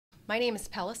My name is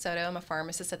Pela Soto. I'm a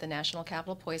pharmacist at the National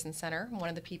Capital Poison Center. I'm one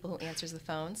of the people who answers the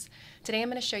phones. Today I'm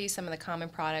going to show you some of the common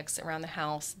products around the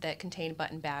house that contain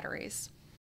button batteries.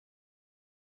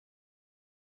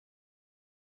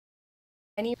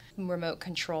 Any remote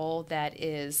control that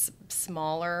is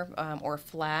smaller or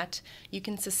flat, you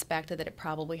can suspect that it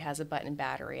probably has a button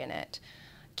battery in it.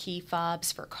 Key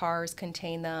fobs for cars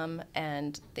contain them,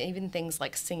 and even things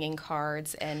like singing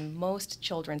cards and most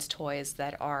children's toys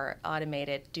that are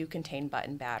automated do contain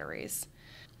button batteries.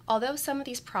 Although some of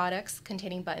these products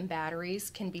containing button batteries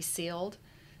can be sealed,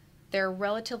 they're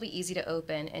relatively easy to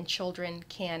open and children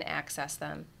can access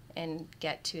them and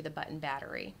get to the button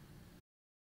battery.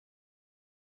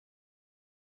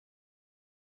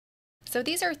 So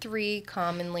these are three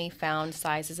commonly found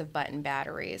sizes of button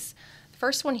batteries. The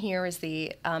first one here is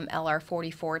the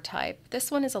LR44 type.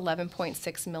 This one is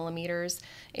 11.6 millimeters.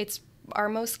 It's our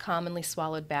most commonly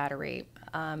swallowed battery.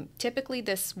 Typically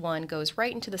this one goes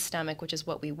right into the stomach, which is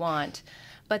what we want,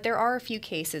 but there are a few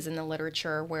cases in the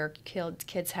literature where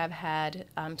kids have had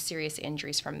serious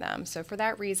injuries from them. So for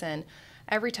that reason,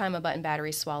 every time a button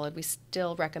battery is swallowed, we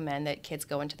still recommend that kids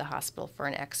go into the hospital for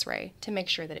an x-ray to make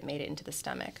sure that it made it into the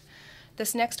stomach.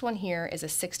 This next one here is a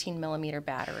 16 millimeter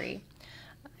battery,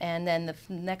 and then the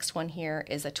next one here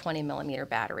is a 20 millimeter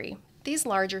battery. These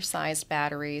larger sized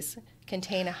batteries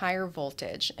contain a higher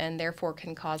voltage and therefore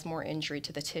can cause more injury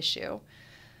to the tissue.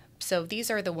 So these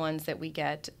are the ones that we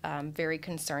get very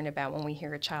concerned about when we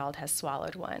hear a child has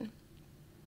swallowed one.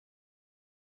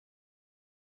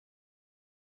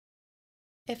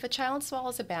 If a child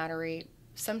swallows a battery,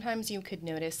 sometimes you could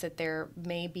notice that there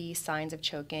may be signs of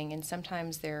choking, and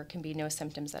sometimes there can be no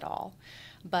symptoms at all.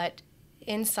 But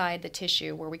inside the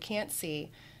tissue, where we can't see,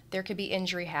 there could be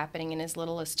injury happening in as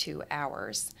little as 2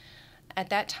 hours. At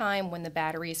that time, when the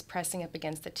battery is pressing up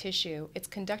against the tissue, it's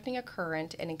conducting a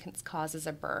current and it causes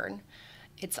a burn.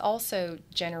 It's also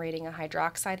generating a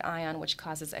hydroxide ion, which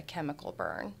causes a chemical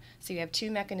burn. So you have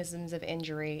two mechanisms of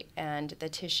injury, and the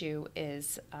tissue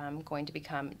is going to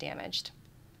become damaged.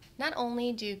 Not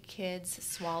only do kids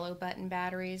swallow button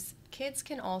batteries, kids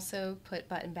can also put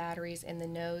button batteries in the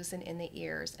nose and in the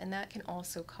ears, and that can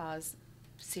also cause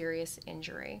serious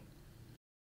injury.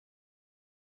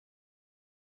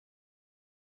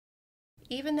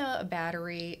 Even though a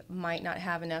battery might not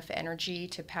have enough energy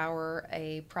to power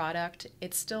a product,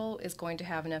 it still is going to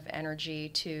have enough energy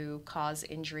to cause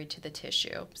injury to the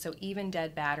tissue. So even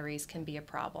dead batteries can be a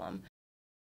problem.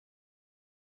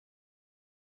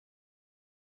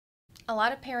 A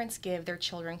lot of parents give their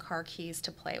children car keys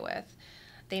to play with.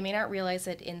 They may not realize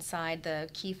that inside the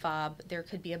key fob there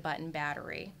could be a button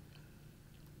battery.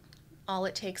 All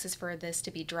it takes is for this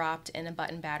to be dropped and a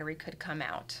button battery could come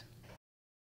out.